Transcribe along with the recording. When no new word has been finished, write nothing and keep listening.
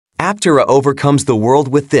Aptera overcomes the world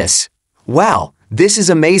with this. Wow, this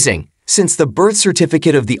is amazing! Since the birth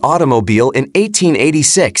certificate of the automobile in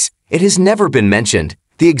 1886, it has never been mentioned,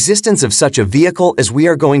 the existence of such a vehicle as we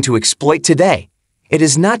are going to exploit today. It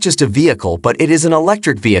is not just a vehicle, but it is an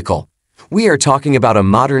electric vehicle. We are talking about a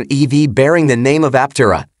modern EV bearing the name of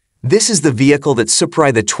Aptera. This is the vehicle that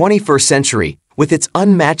supri the 21st century, with its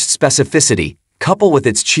unmatched specificity, coupled with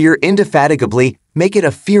its cheer indefatigably, make it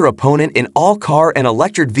a fierce opponent in all car and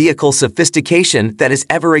electric vehicle sophistication that has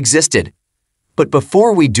ever existed. But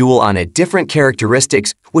before we duel on it, different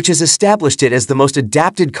characteristics which has established it as the most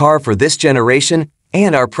adapted car for this generation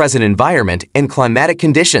and our present environment and climatic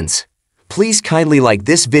conditions. Please kindly like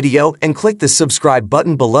this video and click the subscribe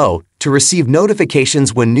button below to receive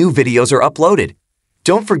notifications when new videos are uploaded.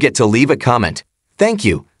 Don't forget to leave a comment. Thank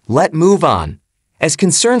you. Let's move on. As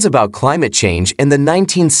concerns about climate change and the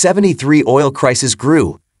 1973 oil crisis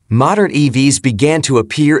grew, modern EVs began to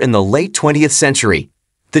appear in the late 20th century.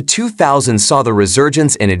 The 2000s saw the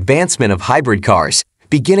resurgence and advancement of hybrid cars,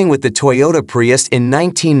 beginning with the Toyota Prius in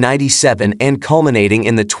 1997 and culminating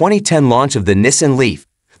in the 2010 launch of the Nissan Leaf,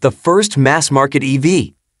 the first mass-market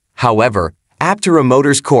EV. However, Aptera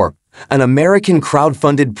Motors Corp., an American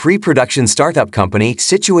crowd-funded pre-production startup company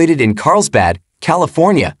situated in Carlsbad,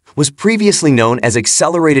 California, was previously known as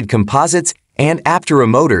Accelerated Composites and Aptera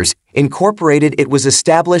Motors, Incorporated. It was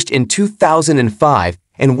established in 2005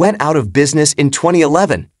 and went out of business in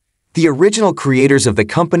 2011. The original creators of the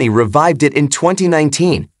company revived it in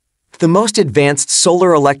 2019. The most advanced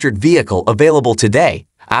solar electric vehicle available today,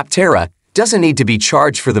 Aptera, doesn't need to be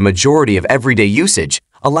charged for the majority of everyday usage,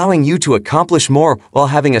 allowing you to accomplish more while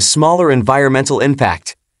having a smaller environmental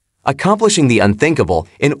impact. Accomplishing the unthinkable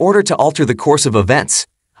in order to alter the course of events,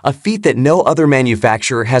 a feat that no other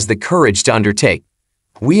manufacturer has the courage to undertake.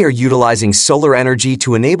 We are utilizing solar energy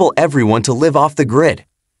to enable everyone to live off the grid.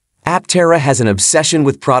 Aptera has an obsession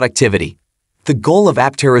with productivity. The goal of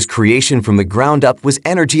Aptera's creation from the ground up was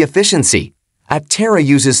energy efficiency. Aptera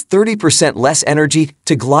uses 30% less energy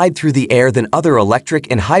to glide through the air than other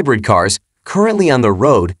electric and hybrid cars currently on the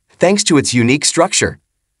road, thanks to its unique structure.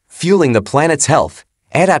 Fueling the planet's health.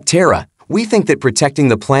 At Aptera, we think that protecting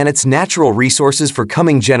the planet's natural resources for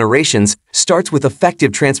coming generations starts with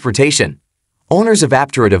effective transportation. Owners of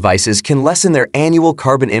Aptera devices can lessen their annual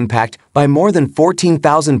carbon impact by more than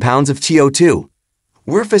 14,000 pounds of CO2.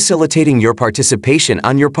 We're facilitating your participation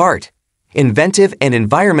on your part. Inventive and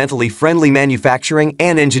environmentally friendly manufacturing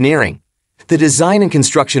and engineering. The design and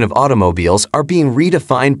construction of automobiles are being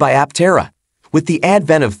redefined by Aptera. With the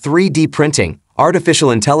advent of 3D printing,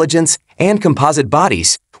 artificial intelligence, and composite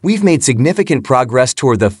bodies, we've made significant progress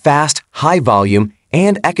toward the fast, high-volume,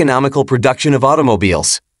 and economical production of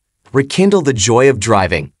automobiles. Rekindle the joy of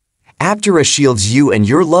driving. Aptera shields you and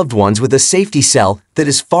your loved ones with a safety cell that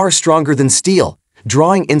is far stronger than steel,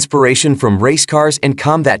 drawing inspiration from race cars and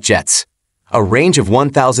combat jets. A range of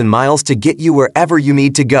 1,000 miles to get you wherever you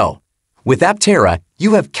need to go. With Aptera,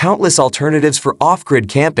 you have countless alternatives for off-grid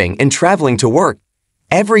camping and traveling to work.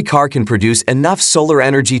 Every car can produce enough solar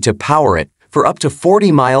energy to power it for up to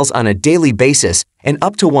 40 miles on a daily basis and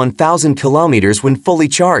up to 1,000 kilometers when fully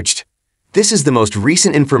charged. This is the most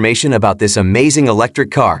recent information about this amazing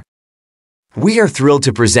electric car. We are thrilled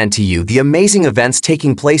to present to you the amazing events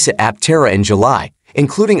taking place at Aptera in July,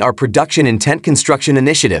 including our Production Intent Construction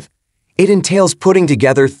Initiative. It entails putting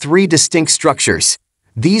together 3 distinct structures.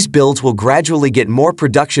 These builds will gradually get more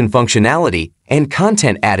production functionality and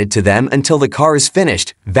content added to them until the car is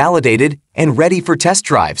finished, validated, and ready for test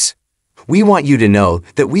drives. We want you to know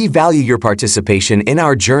that we value your participation in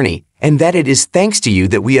our journey and that it is thanks to you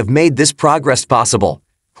that we have made this progress possible.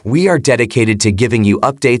 We are dedicated to giving you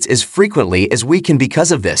updates as frequently as we can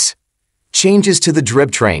because of this. Changes to the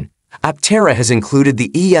drivetrain. Aptera has included the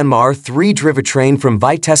EMR3 drivetrain from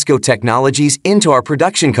Vitesco Technologies into our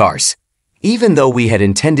production cars. Even though we had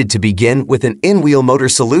intended to begin with an in-wheel motor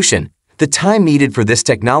solution, the time needed for this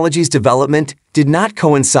technology's development did not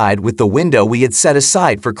coincide with the window we had set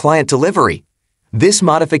aside for client delivery. This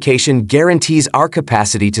modification guarantees our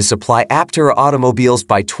capacity to supply Aptera automobiles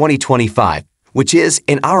by 2025, which is,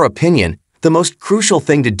 in our opinion, the most crucial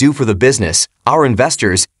thing to do for the business, our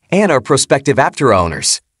investors, and our prospective Aptera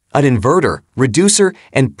owners. An inverter, reducer,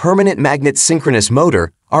 and permanent magnet synchronous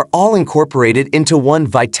motor are all incorporated into one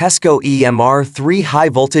Vitesco EMR3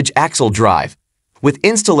 high-voltage axle drive. With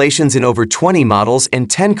installations in over 20 models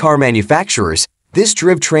and 10 car manufacturers, this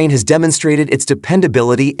drivetrain has demonstrated its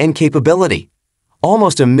dependability and capability.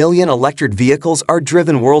 Almost 1 million electric vehicles are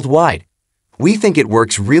driven worldwide. We think it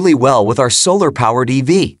works really well with our solar-powered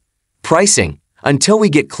EV. Pricing. Until we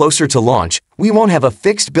get closer to launch, we won't have a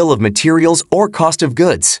fixed bill of materials or cost of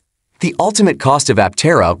goods. The ultimate cost of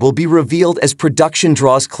Aptera will be revealed as production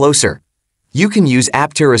draws closer. You can use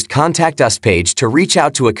Aptera's Contact Us page to reach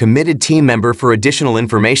out to a committed team member for additional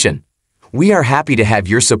information. We are happy to have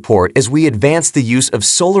your support as we advance the use of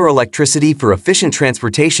solar electricity for efficient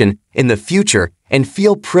transportation in the future and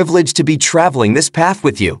feel privileged to be traveling this path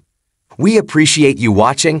with you. We appreciate you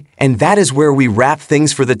watching, and that is where we wrap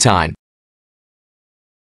things for the time.